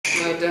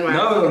don't worry.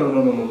 No.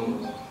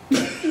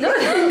 No,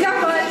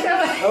 come on.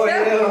 Oh,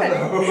 hell no.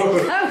 Come on,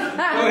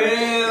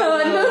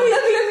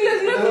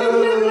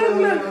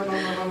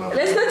 look.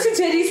 Let's go to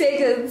 20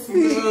 seconds.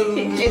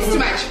 It's too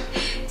much.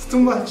 It's too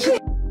much.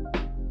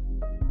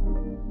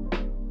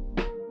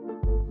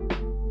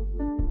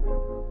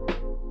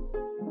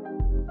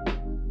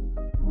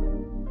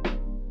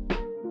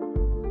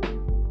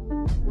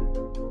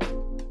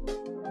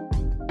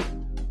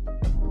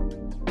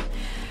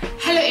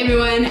 Hello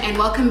everyone and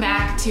welcome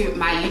back to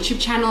my YouTube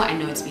channel. I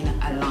know it's been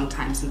a long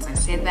time since I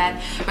said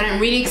that, but I'm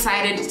really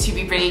excited to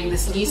be bringing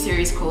this new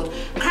series called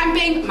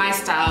Cramping My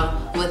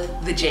Style with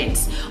the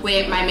Gents,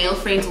 where my male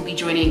friends will be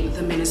joining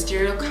the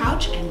Ministerial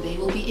Couch and they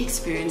will be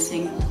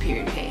experiencing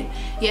period pain.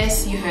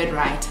 Yes, you heard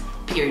right.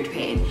 Period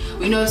pain.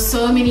 We know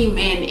so many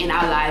men in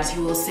our lives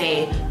who will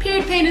say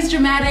period pain is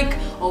dramatic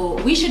or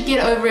we should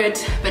get over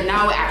it, but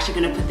now we're actually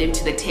going to put them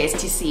to the test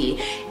to see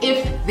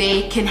if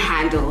they can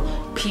handle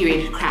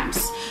period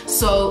cramps.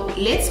 So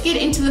let's get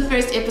into the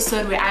first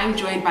episode where I'm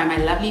joined by my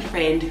lovely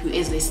friend who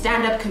is a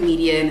stand-up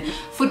comedian,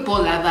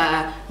 football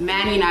lover,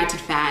 Man United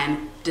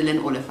fan,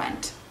 Dillan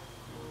Oliphant.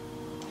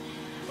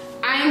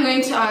 I am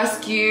going to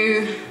ask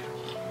you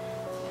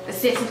a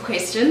set of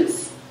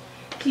questions.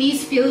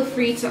 Please feel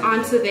free to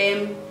answer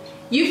them.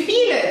 You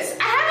feel it.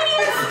 I haven't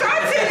even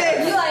started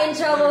it. You are in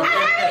trouble.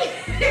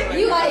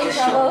 You are in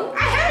trouble.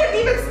 I haven't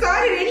even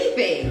started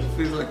anything. It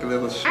feels like a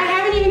little shit. I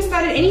haven't even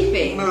started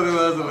anything. No, there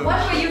was a little.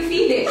 What were you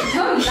feeling?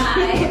 Don't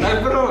lie.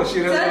 I bro, she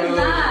doesn't Don't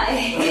know. lie.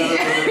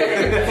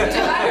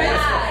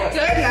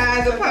 Don't lie,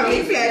 it's a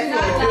public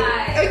platform. Don't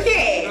lie.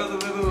 Okay. It was a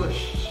little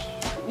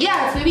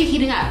Yeah, it's maybe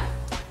heating up.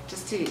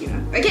 Just to, you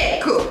know. Okay,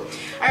 cool.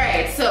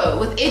 Alright, so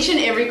with each and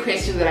every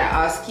question that I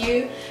ask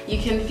you, you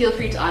can feel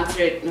free to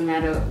answer it no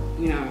matter,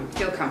 you know,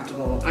 feel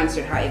comfortable, answer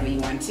it however you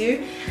want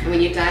to. And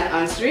when you're done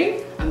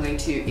answering, I'm going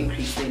to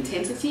increase the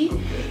intensity.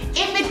 Okay.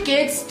 If it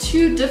gets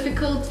too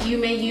difficult, you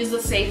may use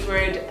the safe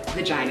word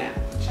vagina.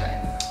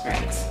 China.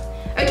 Right.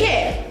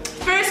 Okay,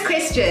 first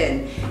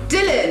question.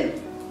 Dylan,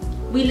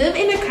 we live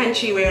in a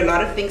country where a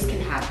lot of things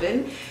can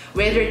happen,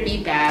 whether it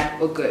be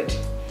bad or good.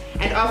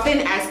 And often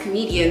as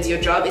comedians,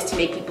 your job is to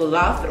make people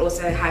laugh, but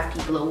also have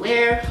people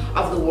aware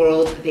of the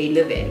world they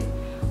live in.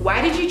 Why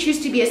did you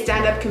choose to be a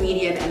stand-up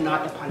comedian and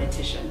not a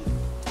politician?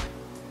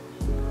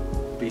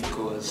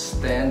 Because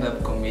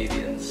stand-up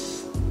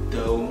comedians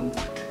don't.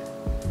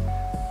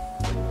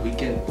 We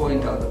can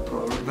point out the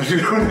problem, but we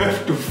don't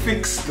have to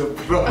fix the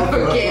problem.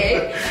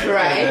 Okay,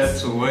 right. And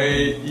that's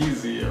way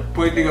easier.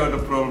 Pointing out the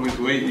problem is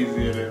way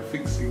easier than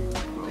fixing the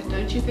problem. But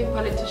don't you think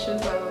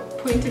politicians are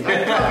pointing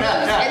out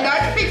problems and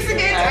not fixing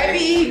it? I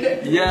mean...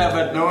 Yeah,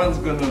 but no one's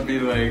gonna be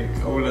like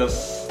hold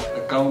us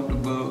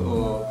accountable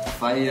or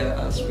fire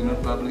us. We're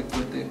not public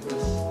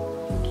protectors.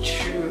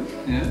 True.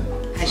 Yeah.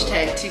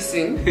 Hashtag too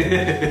soon.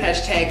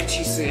 Hashtag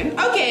too soon.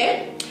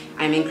 Okay.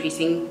 I'm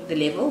increasing the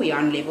level. We are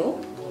on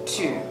level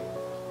 2.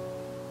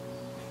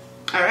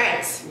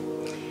 Alright.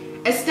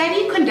 A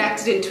study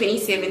conducted in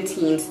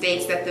 2017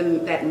 states that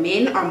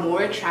men are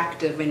more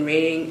attractive when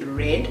wearing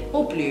red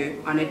or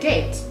blue on a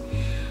date.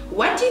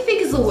 What do you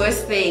think is the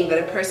worst thing that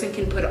a person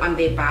can put on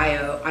their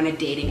bio on a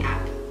dating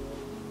app?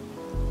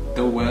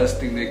 The worst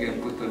thing they can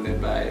put on their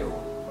bio.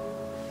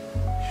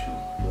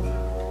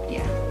 Sure.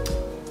 Yeah.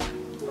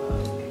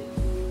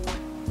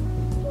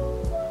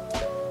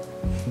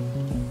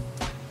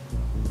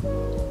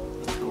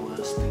 What's the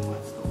worst thing?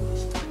 What's the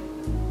worst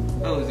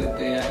thing? Oh, is it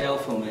they are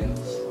alpha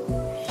males?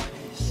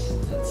 Yes,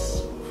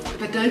 that's.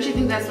 But don't you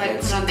think that's like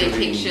That's put on their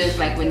cringe. pictures,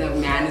 like when a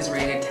man is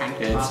wearing a tank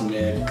Yeah, it's top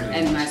mad cringe.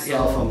 and muscle?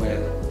 Alpha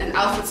male. An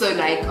alpha, so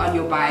like on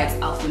your bio it's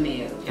alpha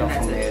male. and Alpha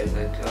that's male it. is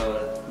like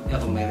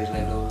alpha male is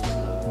like those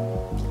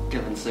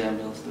Kevin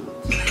Samuels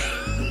dudes.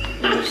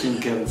 You've seen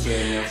Kevin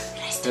Samuels?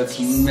 That's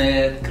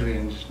mad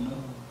cringe. No.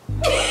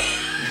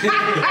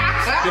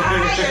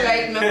 You're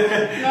like, no.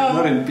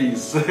 Not in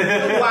peace.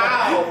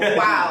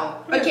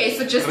 Wow. Okay,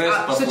 so just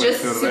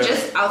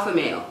alpha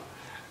male.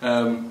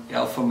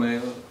 Alpha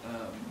male.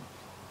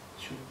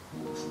 Sure.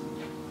 That's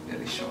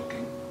very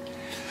shocking.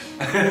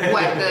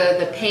 What,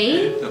 the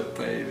pain? The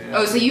pain. Yeah.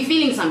 Oh, so you're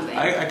feeling something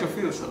I can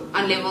feel something.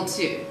 on level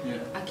 2.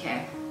 Yeah.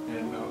 Okay.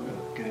 And now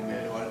we're getting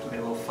married at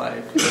level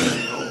 5.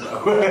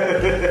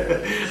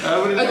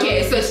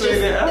 Okay, so it's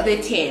just the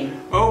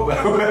 10. Oh,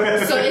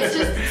 So it's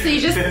just so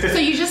you just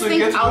So it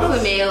think gets alpha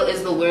worse. male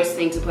is the worst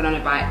thing to put on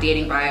a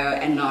dating bio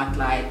and not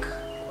like,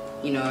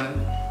 you know,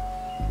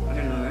 I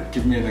don't know,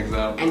 Give me an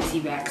example.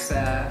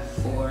 anti-vaxxer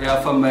or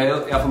Alpha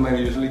male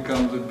usually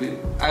comes with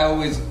I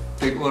always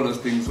take all those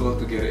things all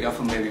together.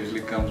 Alpha male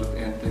usually comes with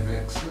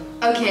anti-vaxxer.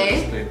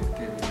 Okay. They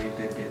believe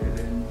they're better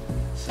than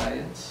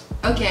science.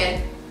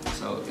 Okay.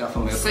 So alpha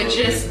male So is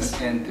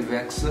just an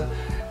anti-vaxxer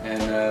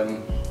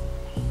and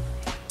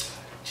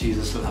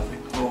Jesus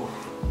loving. Oh.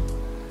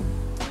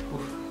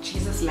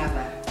 Jesus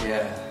lover.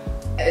 Yeah.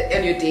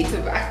 And your date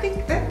of birth. I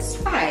think that's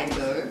fine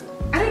though.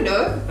 I don't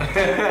know.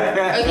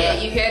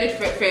 Okay, you heard it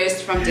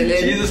first from Dylan.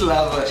 Jesus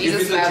lover.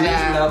 Jesus if it's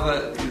lover.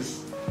 A Jesus lover is.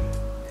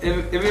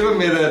 If you ever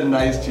met a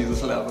nice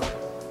Jesus lover,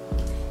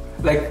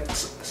 like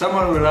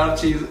Someone will love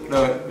cheese.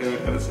 No, let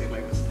me say it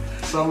like this.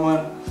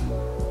 Someone.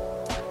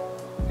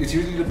 It's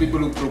usually the people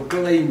who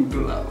proclaim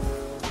to love.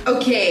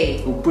 Okay.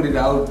 Who put it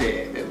out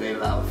there that they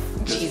love.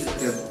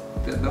 Jesus.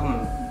 They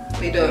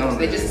don't.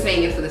 They're just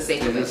saying it for the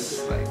sake of it.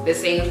 Like, they're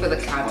saying it for the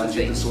clout want of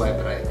you to things. swipe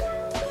right.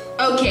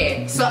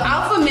 Okay, so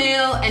alpha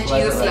male and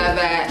Swipe Jesus right.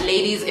 lover.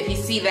 Ladies, if you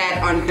see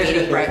that on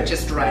dating Bright,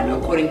 just run,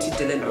 according to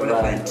Dillan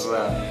Oliphant.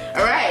 Run.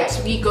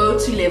 Alright, we go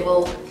to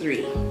level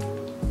 3.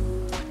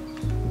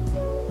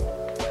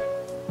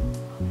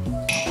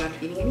 Not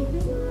feeling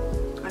anything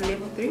on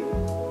level 3?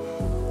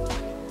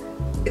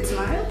 It's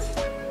mild?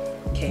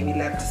 Okay, we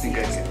love to I see think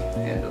I it. can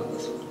handle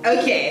this one.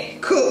 Okay,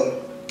 cool.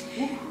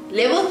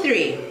 Level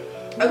 3.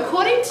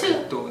 According to...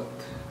 Do it.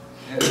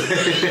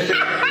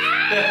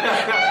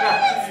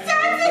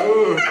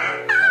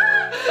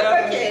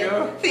 Okay.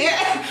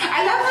 Yeah,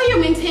 I love how you're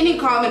maintaining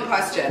calm and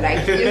posture.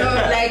 Like, you know,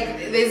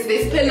 like there's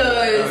I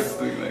pillows. was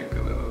doing like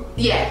a little.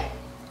 Yeah.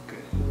 Okay.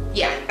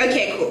 Yeah.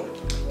 Okay, cool.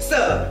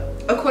 So,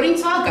 according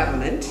to our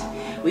government,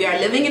 we are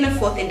living in a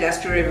fourth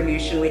industrial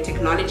revolution where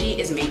technology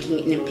is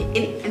making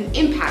an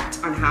impact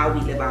on how we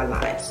live our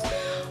lives.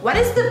 What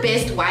is the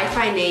best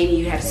Wi-Fi name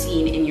you have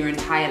seen in your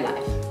entire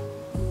life?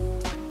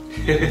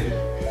 I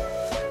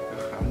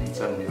need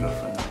some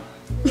microphone now.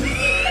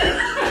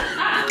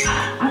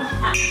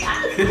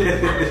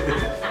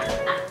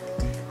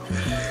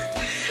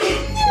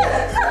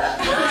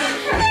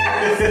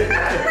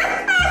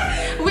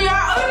 We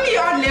are only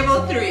on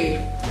level 3.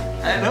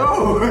 I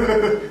know.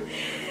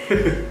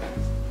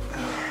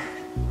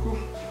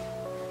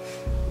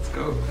 Let's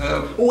go.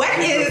 What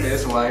is is- the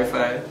best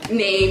Wi-Fi?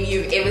 Name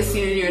you've ever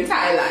seen in your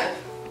entire life.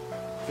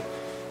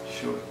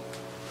 Sure.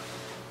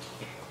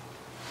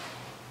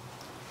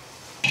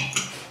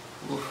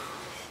 Oof.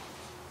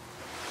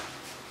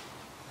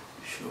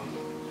 Sure.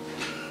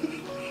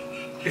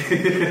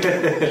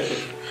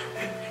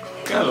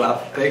 Can't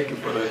laugh. Thank you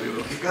for that.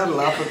 You can't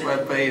laugh at my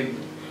pain.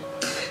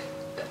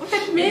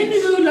 But men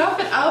who laugh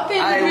at our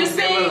pain, I we're would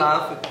never saying.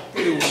 laugh at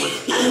any woman.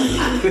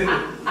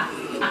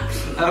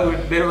 I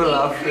would never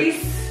laugh at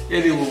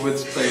any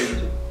woman's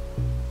pain.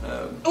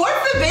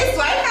 What's the best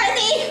Wi-Fi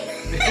name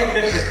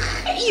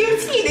you've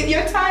seen in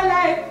your entire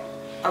life?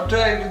 I'm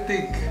trying to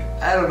think.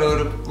 I don't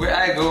know. Where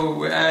I go,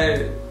 where I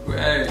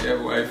have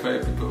Wi-Fi,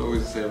 people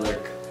always say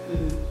like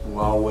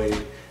Huawei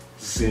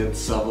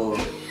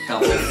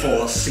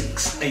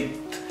Z7468.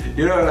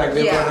 You know, like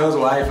they Yeah. those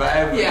Wi-Fi.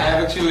 I Yeah.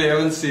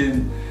 haven't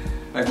seen.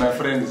 Like my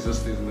friend is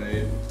just his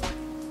name.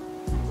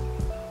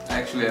 I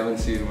actually haven't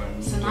seen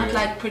one. So not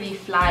like pretty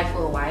fly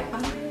for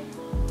Wi-Fi?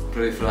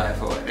 Pretty fly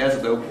for it. That's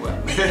a dope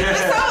one. So,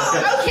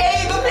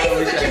 okay, the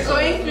places that you're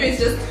going through is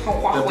just The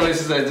Huawei.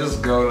 places I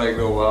just go like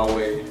the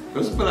Huawei.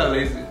 Those people are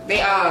lazy.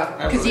 They are,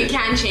 because you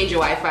can change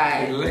your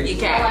Wi-Fi. They're lazy.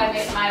 You How I can.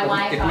 met my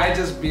Wi-Fi. It might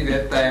just be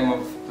that time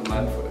of the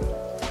month for it.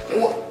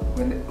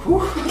 When it,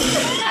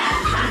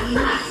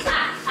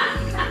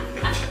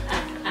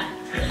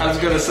 I was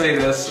gonna say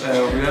this,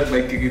 we're not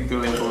making it to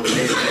level 8.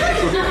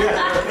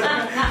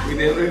 We're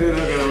definitely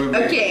not gonna be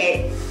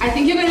Okay, I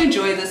think you're going to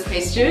enjoy this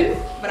question,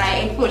 but I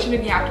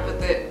unfortunately have to put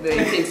the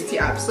intensity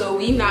up. So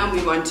we now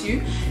move on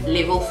to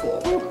level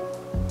 4.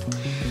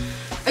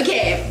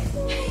 Okay.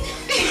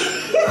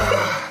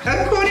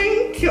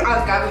 According to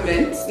our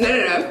government,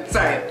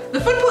 sorry. The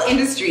football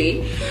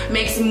industry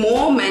makes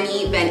more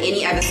money than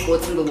any other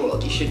sports in the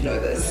world. You should know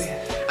this.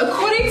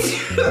 According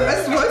to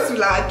a sports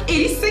blog,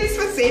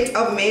 86%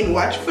 of men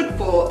watch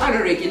football on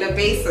a regular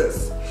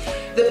basis.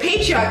 The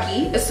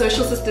patriarchy, a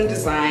social system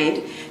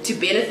designed to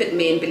benefit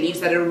men, believes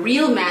that a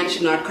real man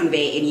should not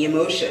convey any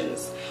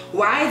emotions.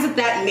 Why is it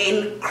that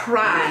men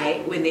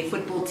cry when their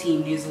football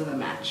team loses a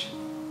match?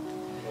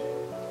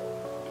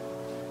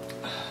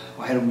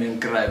 Why do men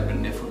cry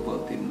when their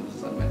football team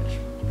loses a match?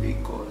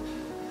 Because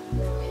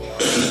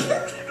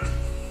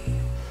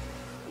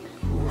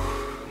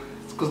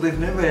it's because they've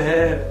never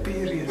had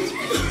periods.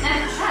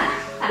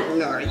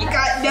 No, you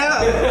got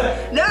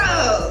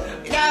no.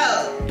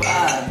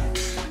 But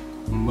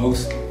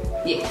mostly.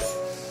 Yes.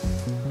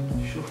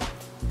 Sure.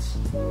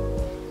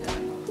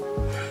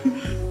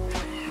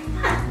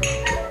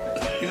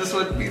 You just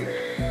want me.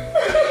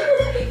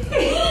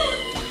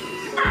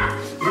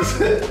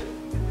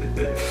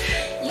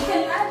 You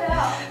can add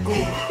out.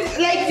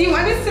 Like, do you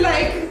want us to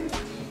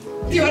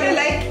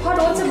Hot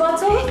water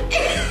bottle?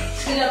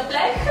 In a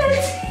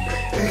blanket?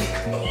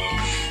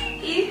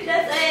 Eat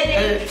that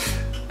already.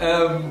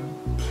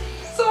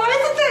 So why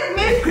is it that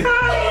men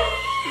cry?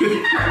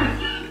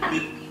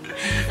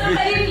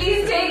 Somebody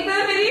please take the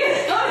video.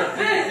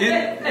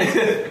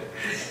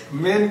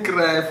 Men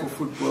cry for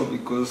football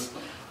because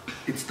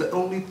it's the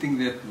only thing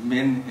that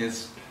men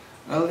has.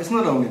 Well, it's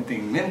not the only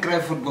thing. Men cry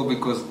for football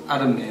because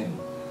other men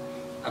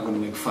are going to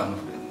make fun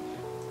of them.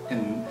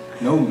 And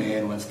no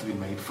man wants to be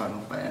made fun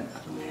of by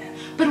another man.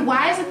 But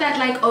why is it that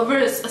like over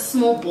a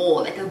small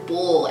ball, like a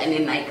ball, and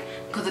then like,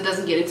 because it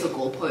doesn't get into a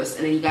goalpost,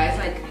 and then you guys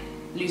like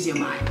lose your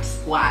minds?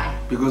 Why?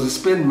 Because we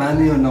spend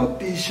money on our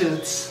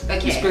t-shirts.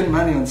 Okay. We spend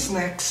money on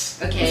snacks.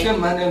 Okay. We spend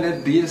money on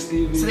that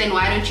DSTV. So then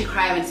why don't you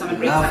cry when someone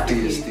breaks Love up with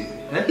you?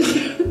 DSTV. Eh?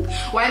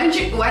 Why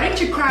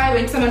don't you cry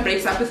when someone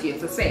breaks up with you?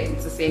 It's the same.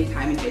 It's the same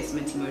time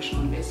investment,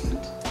 emotional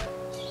investment.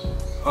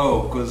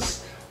 Oh,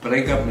 because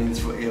breakup means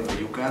forever.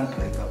 You can't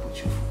break up with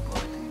your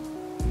football team.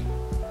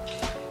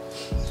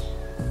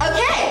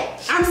 Okay,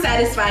 I'm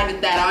satisfied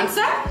with that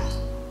answer.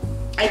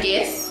 I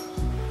guess.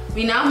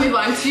 We now move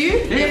on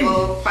to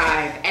level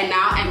 5. And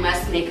now I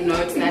must make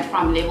note that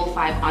from level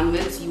 5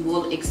 onwards, you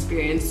will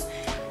experience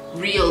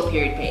real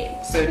period pain.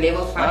 So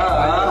level 5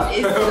 onwards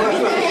is...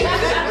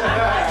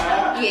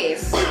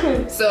 Yes.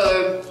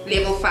 So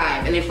level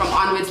 5. And then from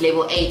onwards,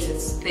 level 8,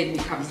 then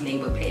becomes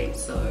labor pain.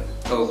 So...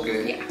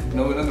 Okay. Yeah.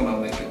 No, we're not gonna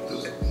make it to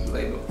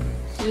labor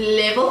pain.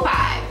 Level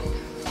 5.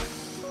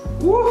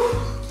 Woo!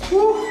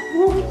 Woo!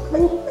 Woo!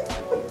 Woo!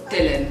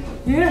 Dylan.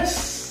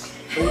 Yes!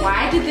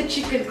 Why did the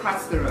chicken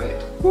cross the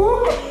road?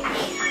 Woo.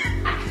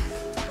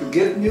 To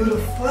get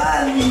beautiful.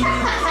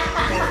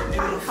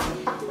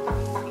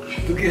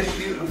 To get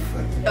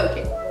beautiful.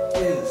 Okay.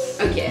 Yes.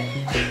 Okay.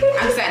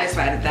 I'm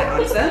satisfied with that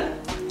answer.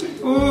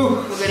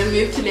 Ooh. We're gonna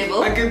move to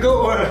level. I can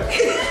go on.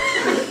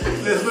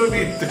 There's no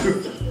need to.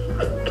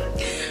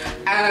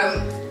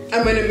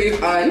 I'm gonna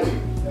move on,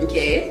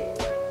 okay,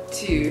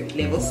 to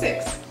level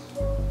 6.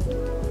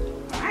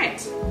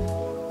 Alright.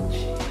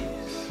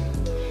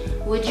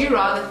 Would you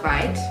rather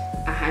fight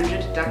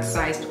 100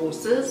 duck-sized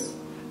horses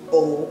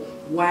or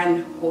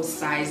 1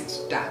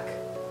 horse-sized duck?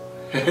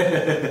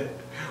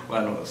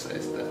 1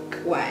 horse-sized duck.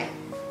 Why?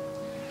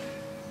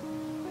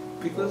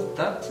 Because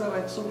ducks are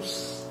like so...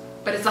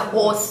 But it's a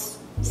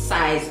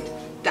horse-sized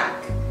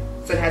duck.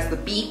 So it has the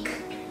beak.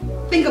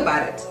 Think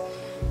about it.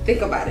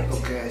 Think about it.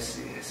 Okay, I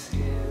see.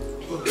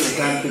 I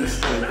can't think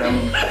straight.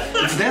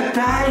 It's that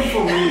time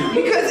for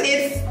me. Because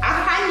it's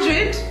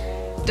 100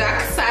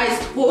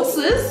 duck-sized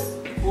horses.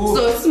 Ooh.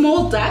 So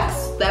small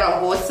ducks that are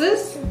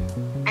horses.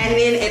 And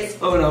then it's...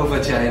 Oh no,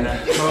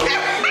 vagina. Oh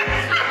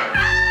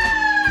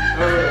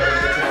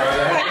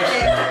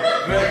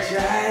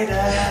vagina.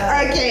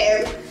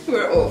 Okay,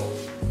 we're off.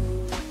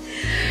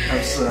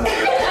 I'm sorry.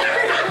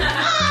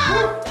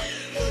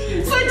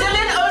 So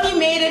Dylan only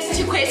made it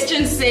to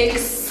question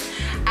 6.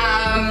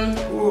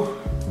 Ooh.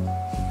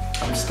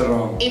 I'm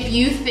strong. If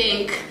you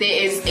think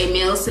there is a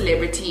male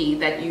celebrity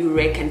that you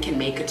reckon can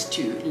make it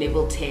to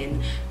level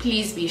 10,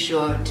 please be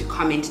sure to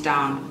comment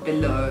down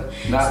below.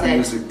 Not so that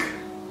music.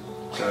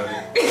 Sorry.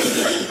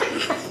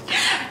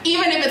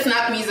 even if it's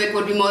not music,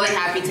 we'll be more than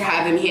happy to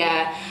have him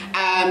here.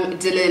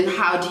 Dylan,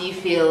 how do you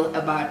feel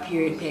about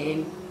period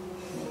pain?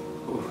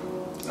 Ooh.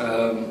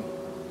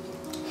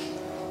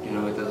 You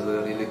know, it is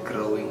really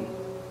growing.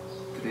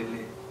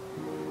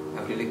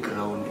 I've really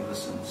grown ever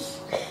since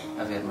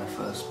I've had my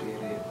first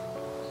period.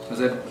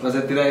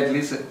 Did I at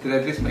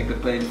least make the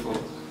pain for?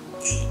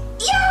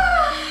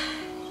 Yeah.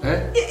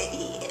 Eh?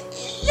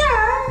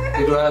 Yeah.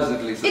 It was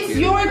at least. It's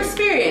your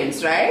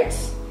experience, right?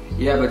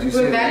 Yeah, but you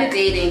We're said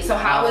validating. So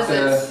how was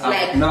it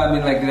like? No, I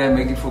mean like, did I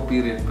make it for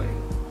period pain?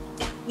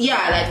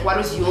 Yeah, like what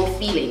was your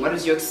feeling? What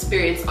was your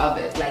experience of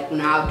it? Like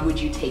how would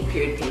you take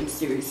period pain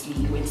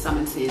seriously when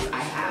someone says I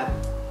have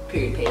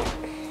period pain?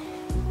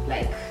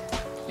 Like.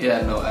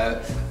 Yeah, no,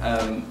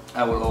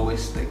 I will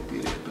always take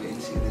period pain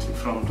seriously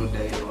from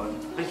today on.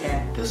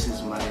 Okay. This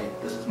is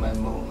my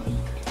moment.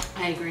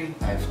 I agree.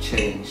 I've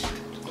changed.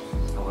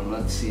 I will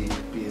not see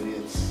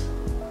periods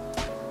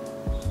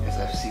as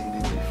I've seen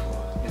them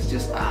before. It's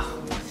just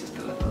it's just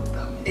a little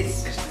tummy.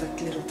 It's just a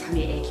little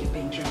tummy ache. You're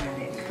being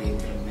dramatic. Being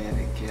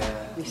dramatic,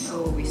 yeah. We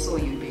saw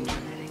you being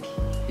dramatic.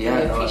 Yeah,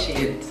 I no,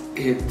 appreciate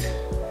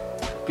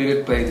it.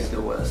 Period pain is the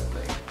worst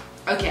pain.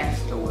 Okay.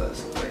 It's the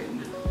worst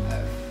pain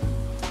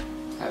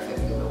I've had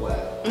in a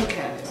while.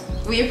 Okay.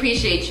 We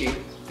appreciate you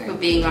for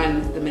being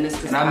on the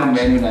Minister's And I'm a Couch.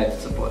 Man United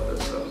supporter,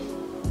 so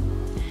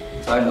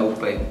I know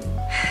pain.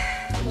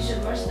 You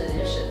should wash the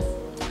dishes.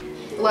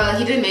 Well,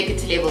 he didn't make it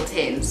to level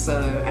 10,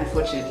 so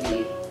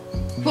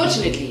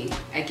fortunately,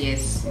 I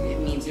guess it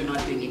means you're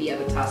not doing any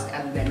other task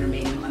other than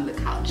remaining on the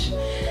couch.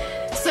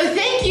 So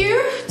thank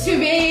you to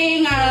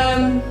being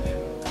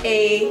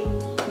a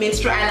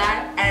menstrual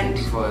ally, and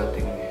For a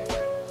thing.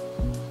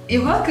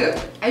 you're welcome.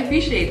 I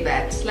appreciate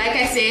that. Like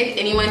I said,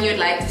 anyone you'd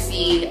like to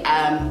see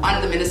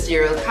on the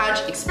Ministerial Couch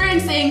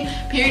experiencing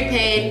period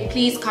pain,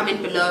 please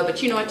comment below.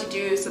 But you know what to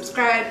do.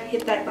 Subscribe,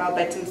 hit that bell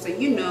button so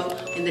you know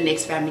when the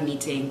next family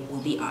meeting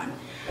will be on.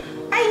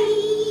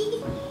 Bye!